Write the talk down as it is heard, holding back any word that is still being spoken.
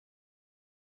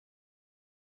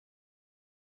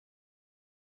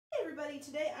everybody,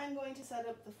 today I'm going to set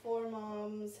up the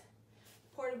 4Moms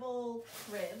portable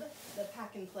crib, the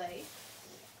pack and play.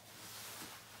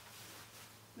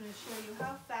 I'm going to show you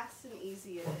how fast and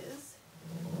easy it is.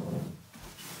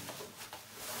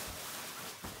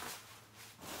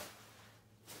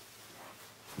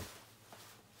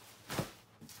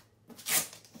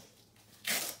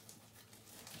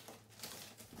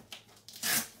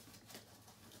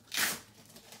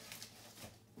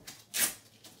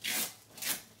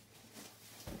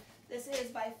 This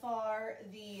is by far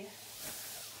the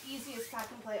easiest pack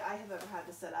and play I have ever had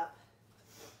to set up.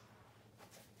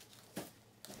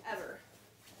 Ever.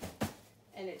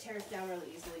 And it tears down really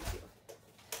easily too.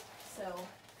 So,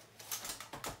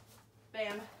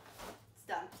 bam, it's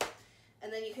done.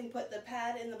 And then you can put the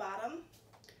pad in the bottom,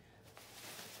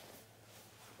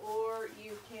 or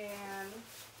you can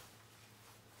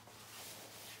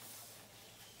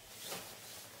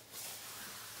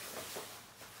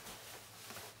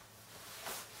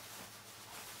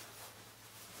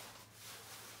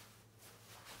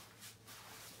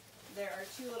there are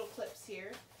two little clips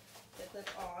here that clip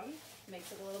on.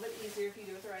 Makes it a little bit easier if you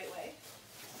do it the right way.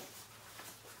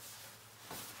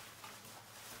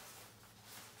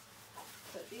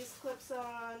 Put these clips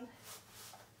on.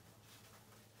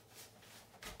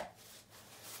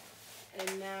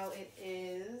 And now it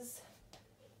is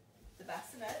the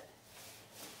bassinet.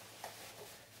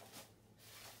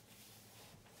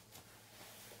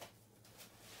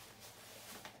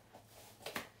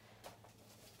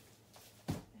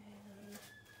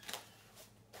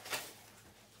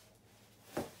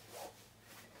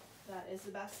 That is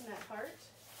the bassinet part.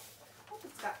 Oh,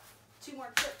 it's got two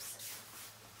more clips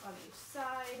on each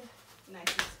side, nice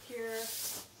and secure.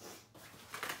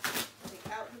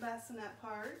 Take out the bassinet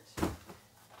part.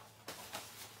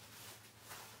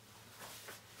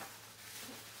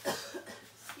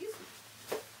 Excuse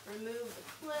me. Remove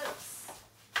the clips.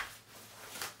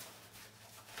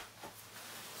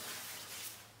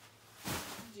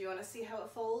 Do you want to see how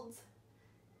it folds?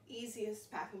 Easiest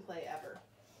pack and play ever.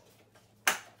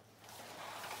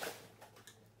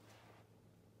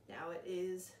 Now it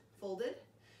is folded.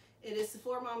 It is the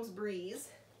 4Moms Breeze.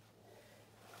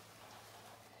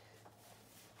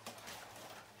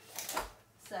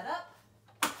 Set up,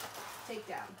 take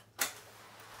down.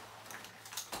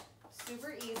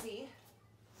 Super easy.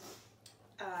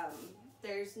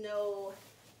 There's no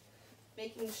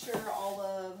making sure all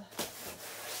of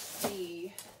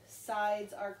the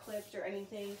sides are clipped or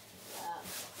anything.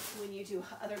 When you do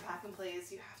other pack and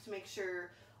plays, you have to make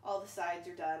sure all the sides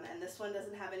are done, and this one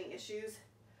doesn't have any issues.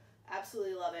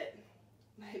 Absolutely love it.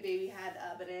 My baby had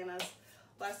bananas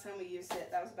last time we used it.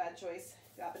 That was a bad choice.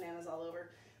 Got bananas all over.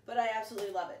 But I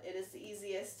absolutely love it. It is the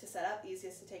easiest to set up,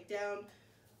 easiest to take down,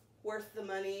 worth the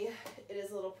money. It is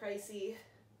a little pricey.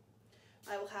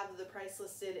 I will have the price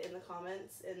listed in the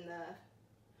comments in the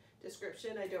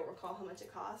description. I don't recall how much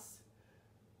it costs,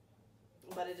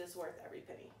 but it is worth every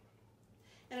penny.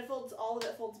 And it folds, all of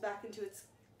it folds back into its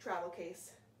travel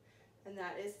case. And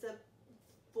that is the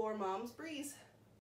 4Moms Breeze.